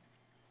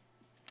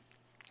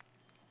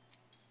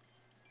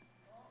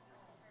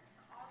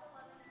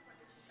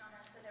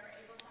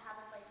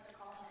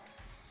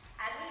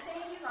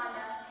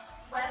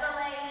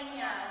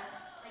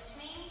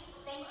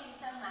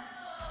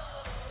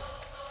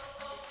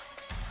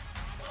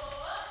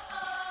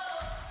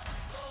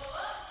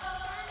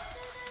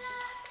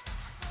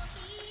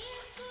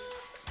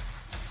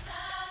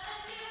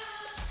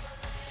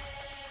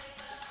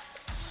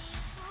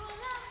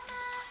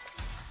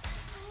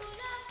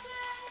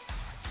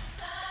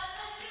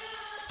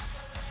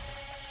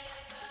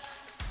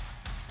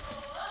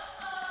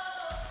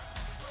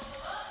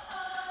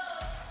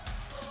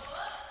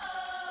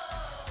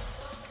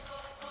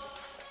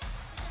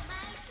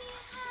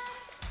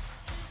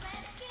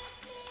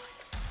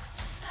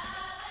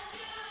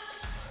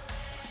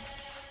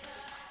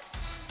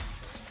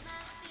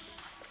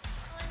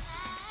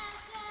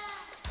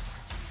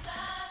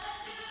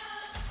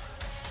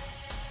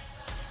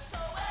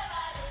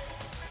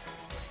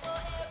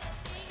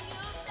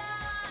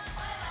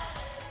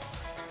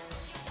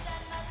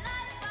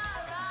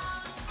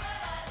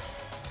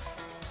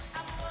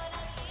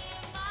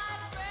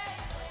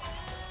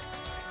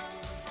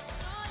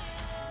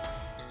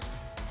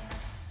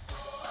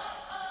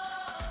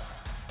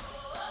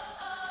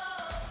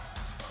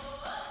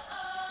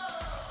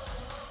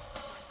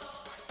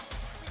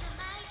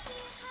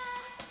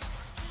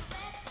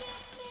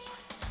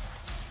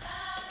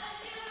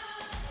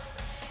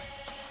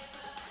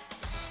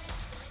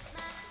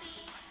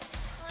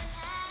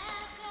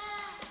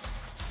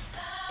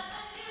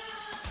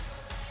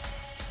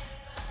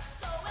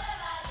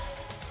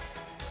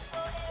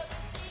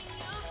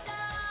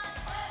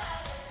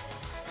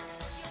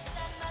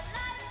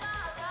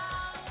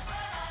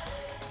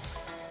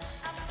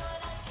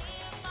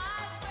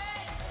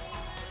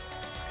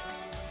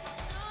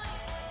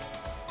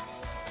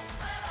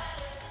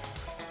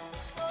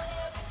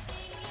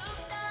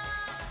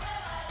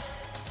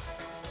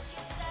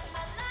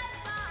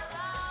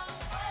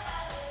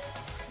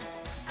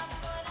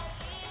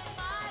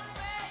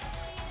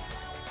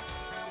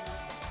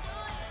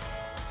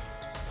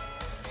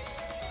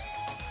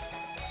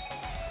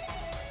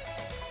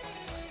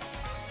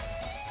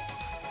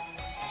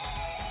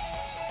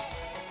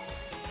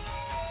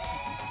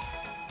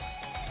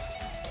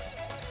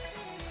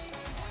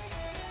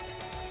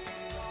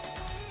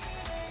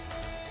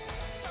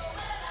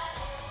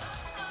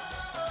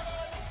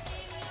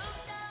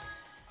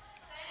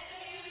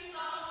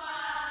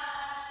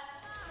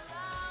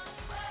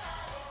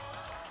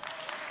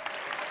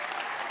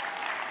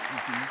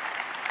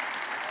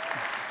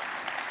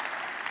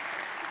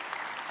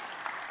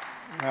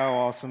 How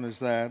awesome is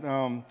that?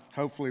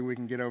 Hopefully we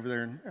can get over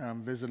there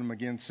and visit them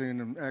again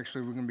soon. And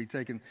actually, we're going to be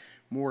taking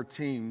more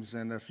teams.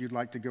 And if you'd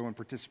like to go and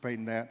participate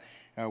in that,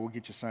 we'll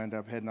get you signed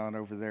up, heading on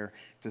over there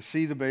to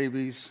see the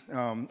babies.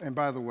 And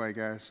by the way,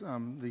 guys,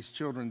 these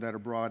children that are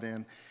brought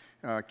in,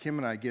 Kim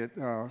and I get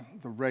the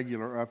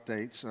regular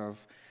updates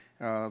of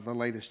the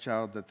latest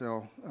child that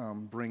they'll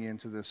bring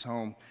into this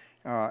home.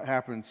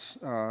 Happens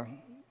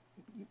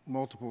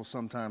multiple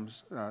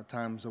sometimes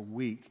times a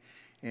week,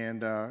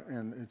 and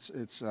it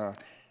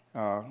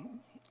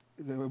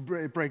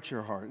breaks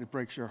your heart. It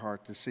breaks your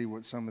heart to see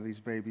what some of these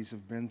babies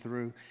have been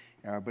through.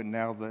 But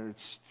now that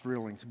it's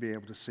thrilling to be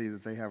able to see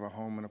that they have a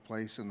home and a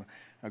place and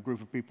a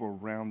group of people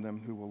around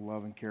them who will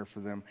love and care for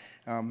them.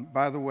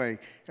 By the way,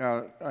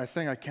 I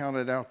think I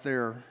counted out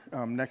there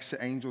next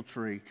to Angel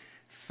Tree,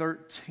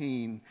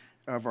 13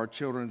 of our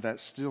children that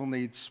still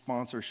need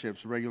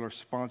sponsorships, regular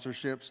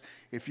sponsorships.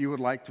 If you would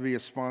like to be a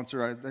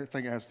sponsor, I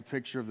think it has the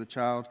picture of the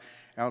child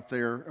out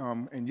there,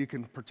 and you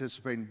can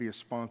participate and be a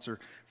sponsor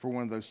for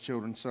one of those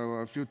children.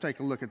 So if you'll take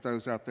a look at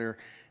those out there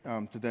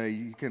today,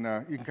 you can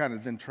kind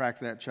of then track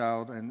that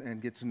child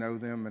and get to know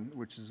them, and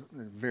which is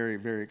a very,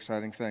 very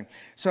exciting thing.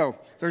 So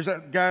there's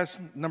that, guys.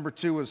 Number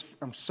 2 is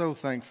I'm so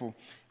thankful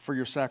for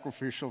your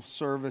sacrificial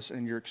service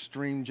and your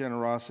extreme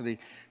generosity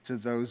to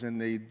those in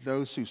need,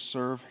 those who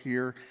serve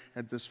here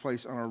at this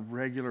place on a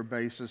regular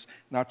basis,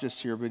 not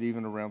just here, but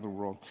even around the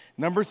world.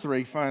 Number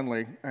 3,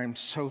 finally, I'm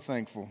so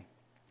thankful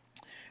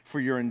for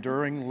your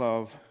enduring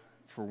love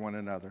for one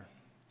another.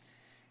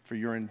 For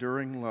your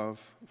enduring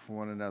love for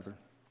one another.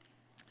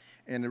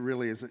 And it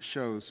really is, it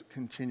shows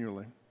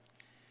continually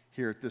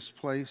here at this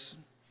place,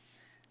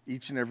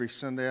 each and every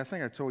Sunday. I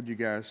think I told you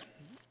guys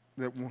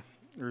that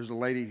there's a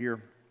lady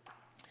here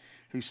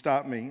who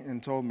stopped me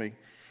and told me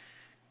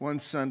one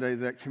Sunday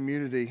that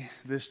community,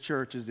 this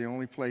church, is the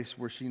only place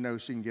where she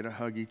knows she can get a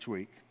hug each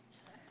week.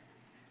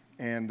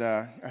 And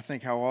I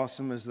think how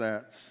awesome is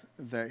that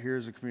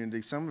here's a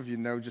community. Some of you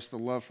know just the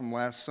love from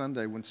last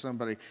Sunday when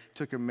somebody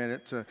took a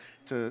minute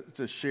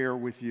to share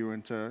with you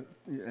and to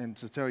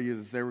tell you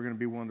that they were going to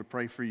be willing to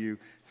pray for you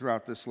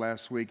throughout this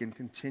last week. And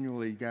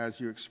continually, guys,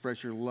 you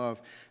express your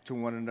love to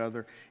one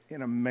another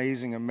in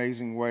amazing,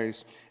 amazing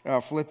ways.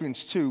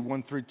 Philippians 2,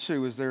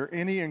 1-2, is there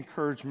any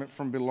encouragement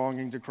from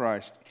belonging to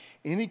Christ,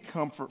 any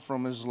comfort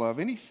from his love,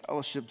 any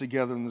fellowship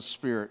together in the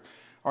Spirit?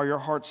 Are your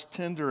hearts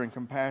tender and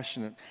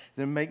compassionate?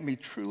 Then make me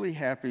truly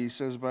happy, he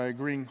says, by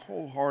agreeing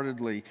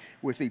wholeheartedly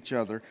with each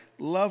other,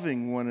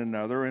 loving one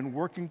another, and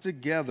working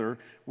together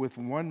with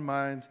one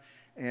mind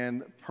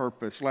and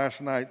purpose.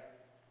 Last night,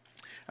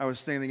 I was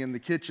standing in the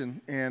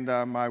kitchen, and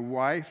my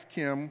wife,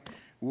 Kim,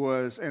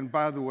 was, and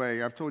by the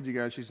way, I've told you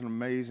guys she's an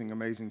amazing,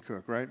 amazing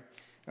cook, right?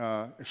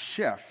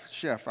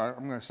 Chef.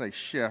 I'm going to say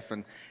chef,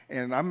 and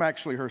I'm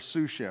actually her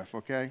sous chef,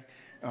 okay?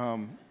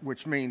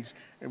 Which means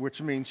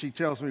she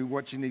tells me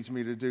what she needs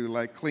me to do,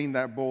 like clean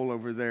that bowl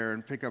over there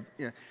and pick up.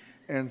 Yeah.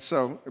 And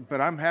so, but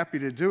I'm happy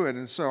to do it.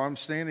 And so I'm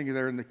standing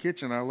there in the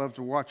kitchen. I love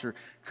to watch her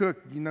cook.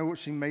 You know what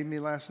she made me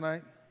last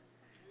night?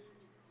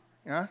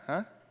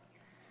 Huh?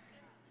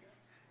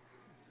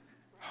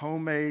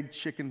 Homemade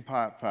chicken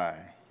pot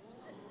pie.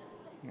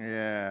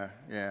 Yeah.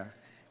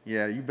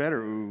 You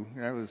better ooh.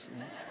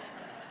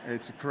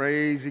 It's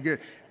crazy good.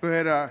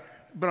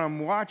 But I'm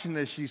watching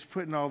this. She's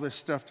putting all this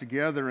stuff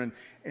together, and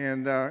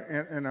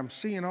I'm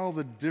seeing all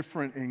the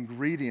different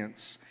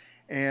ingredients.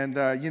 And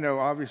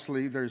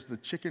obviously there's the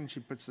chicken.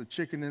 She puts the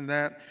chicken in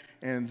that,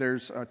 and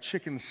there's a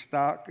chicken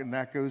stock, and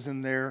that goes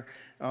in there.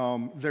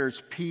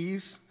 There's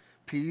peas.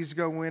 Peas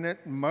go in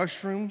it.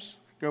 Mushrooms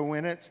go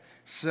in it.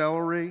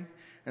 Celery,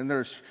 and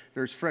there's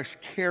fresh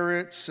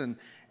carrots and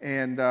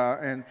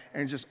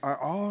just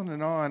on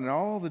and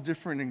all the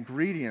different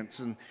ingredients.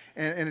 And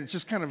it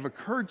just kind of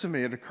occurred to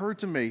me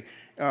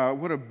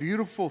what a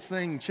beautiful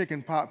thing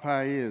chicken pot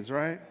pie is,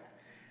 right?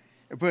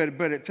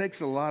 But it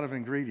takes a lot of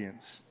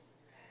ingredients.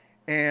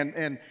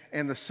 And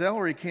the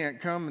celery can't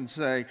come and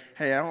say,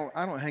 hey,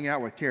 I don't hang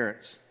out with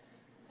carrots.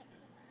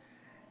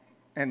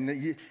 And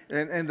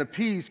the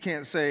peas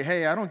can't say,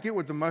 hey, I don't get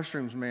with the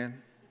mushrooms,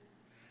 man.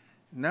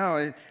 No,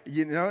 and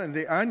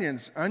the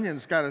onions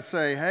got to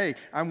say, hey,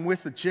 I'm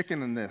with the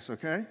chicken in this,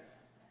 okay?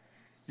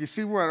 You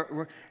see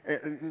without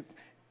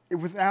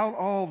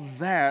all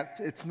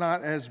that, it's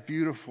not as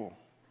beautiful.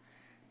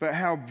 But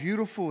how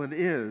beautiful it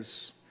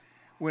is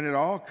when it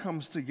all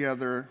comes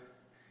together,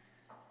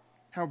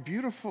 how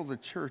beautiful the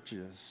church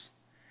is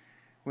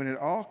when it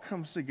all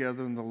comes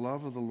together in the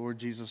love of the Lord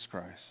Jesus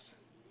Christ.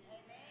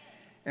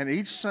 And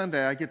each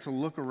Sunday I get to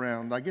look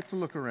around,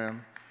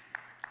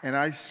 and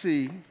I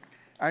see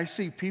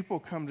people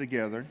come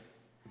together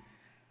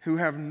who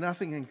have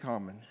nothing in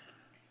common,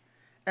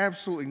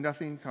 absolutely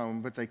nothing in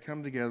common, but they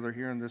come together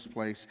here in this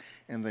place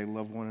and they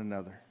love one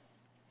another.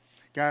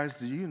 Guys,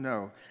 do you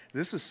know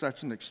this is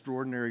such an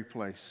extraordinary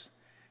place?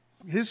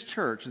 This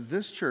church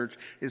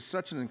is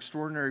such an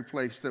extraordinary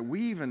place that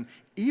we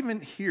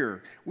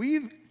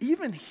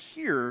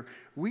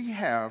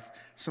have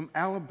some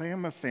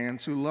Alabama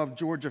fans who love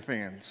Georgia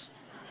fans.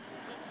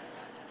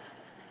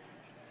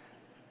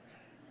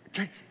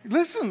 Okay,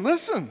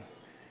 listen.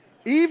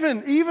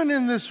 Even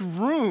in this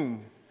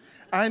room,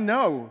 I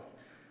know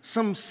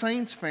some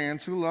Saints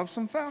fans who love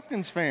some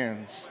Falcons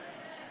fans.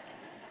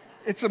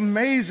 It's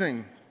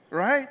amazing,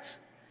 right?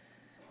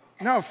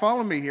 Now,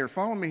 follow me here.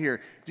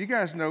 Do you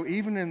guys know,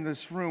 even in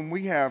this room,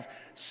 we have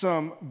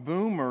some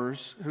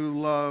boomers who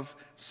love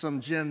some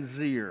Gen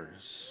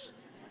Zers,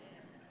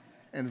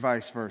 and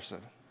vice versa.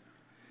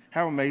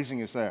 How amazing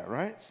is that,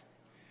 right?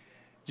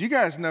 Do you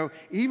guys know,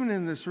 even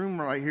in this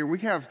room right here, we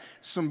have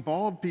some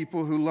bald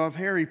people who love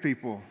hairy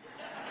people,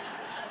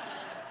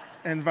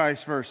 and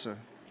vice versa.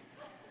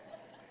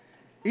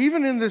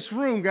 Even in this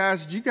room,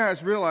 guys, do you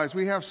guys realize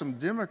we have some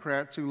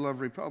Democrats who love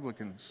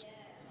Republicans,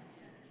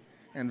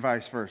 and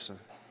vice versa?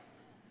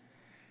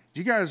 Do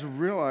you guys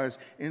realize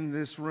in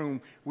this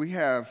room we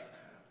have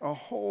a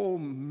whole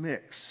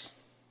mix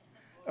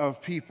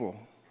of people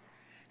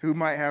who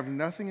might have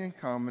nothing in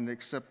common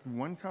except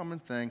one common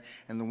thing,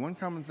 and the one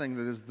common thing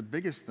that is the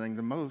biggest thing,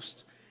 the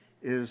most,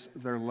 is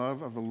their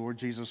love of the Lord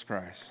Jesus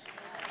Christ.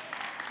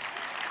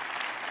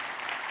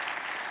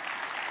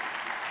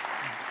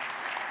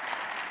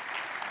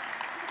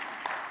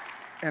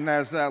 And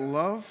as that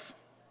love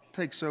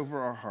takes over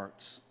our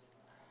hearts,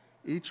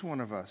 each one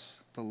of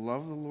us, to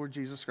love the Lord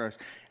Jesus Christ.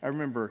 I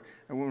remember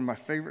one of my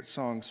favorite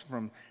songs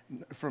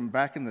from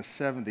back in the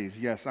 70s,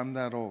 yes, I'm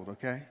that old,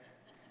 okay,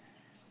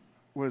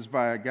 was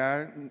by a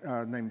guy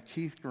named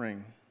Keith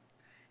Green.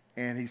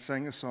 And he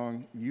sang a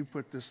song, "You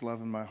Put This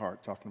Love in My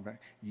Heart," talking about,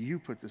 you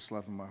put this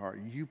love in my heart,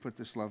 you put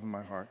this love in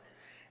my heart.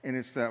 And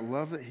it's that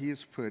love that he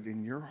has put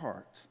in your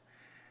heart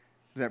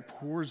that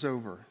pours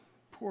over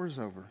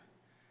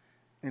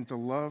into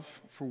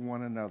love for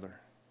one another.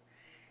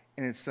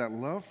 And it's that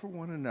love for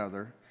one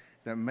another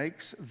that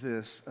makes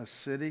this a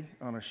city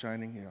on a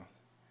shining hill.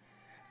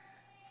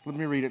 Let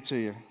me read it to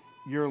you.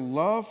 Your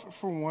love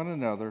for one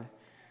another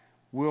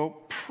will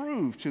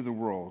prove to the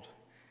world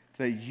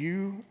that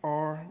you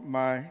are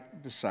my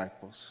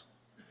disciples.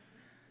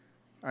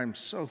 I'm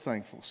so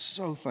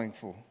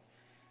thankful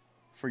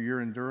for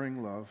your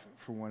enduring love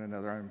for one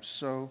another. I'm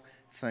so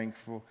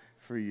thankful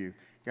for you.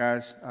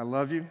 Guys, I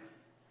love you,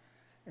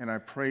 and I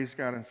praise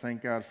God and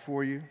thank God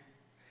for you.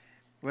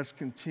 Let's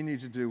continue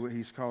to do what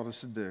he's called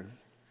us to do.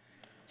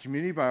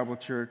 Community Bible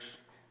Church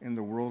in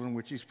the world in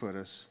which he's put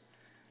us,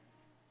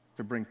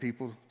 to bring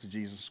people to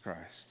Jesus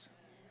Christ.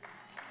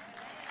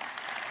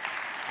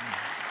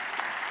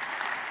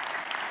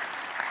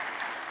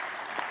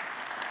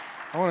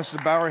 I want us to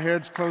bow our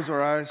heads, close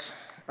our eyes.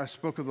 I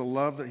spoke of the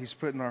love that he's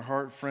put in our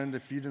heart. Friend,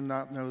 if you do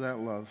not know that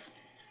love,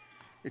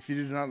 if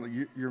you do not,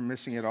 you're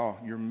missing it all.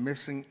 You're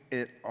missing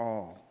it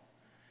all.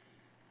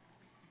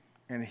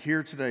 And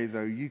here today,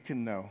 though, you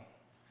can know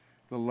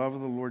the love of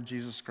the Lord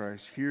Jesus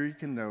Christ. Here you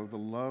can know the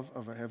love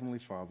of a Heavenly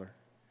Father.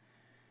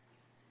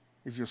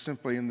 If you'll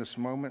simply in this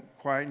moment,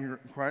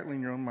 quietly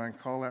in your own mind,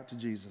 call out to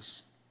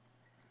Jesus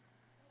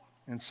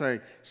and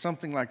say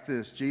something like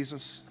this: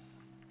 Jesus,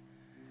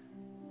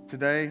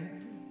 today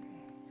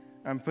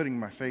I'm putting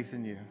my faith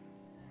in you.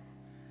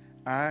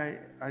 I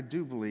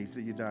do believe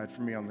that you died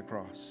for me on the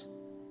cross.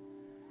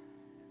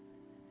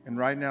 And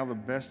right now, the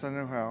best I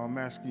know how, I'm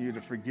asking you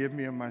to forgive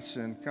me of my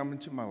sin, come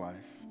into my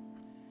life,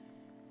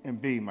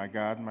 and be my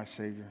God, my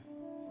Savior,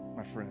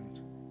 my friend.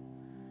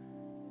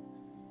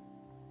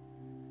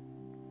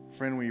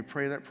 Friend, when you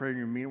pray that prayer and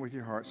you mean it with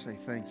your heart, say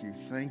thank you.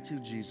 Thank you,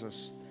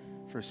 Jesus,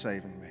 for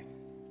saving me.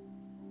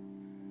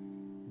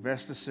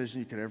 Best decision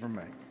you could ever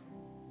make.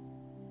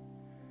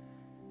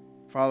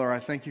 Father, I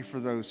thank you for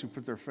those who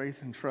put their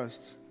faith and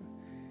trust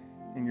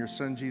in your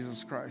Son,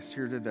 Jesus Christ,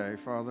 here today.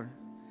 Father,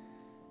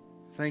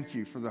 thank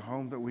you for the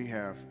home that we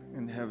have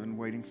in heaven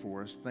waiting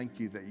for us. Thank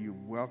you that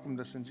you've welcomed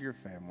us into your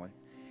family.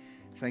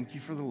 Thank you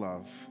for the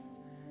love.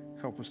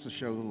 Help us to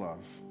show the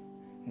love.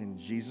 In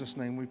Jesus'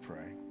 name we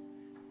pray.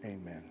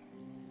 Amen.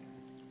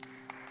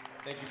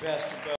 Thank you, Pastor Bo.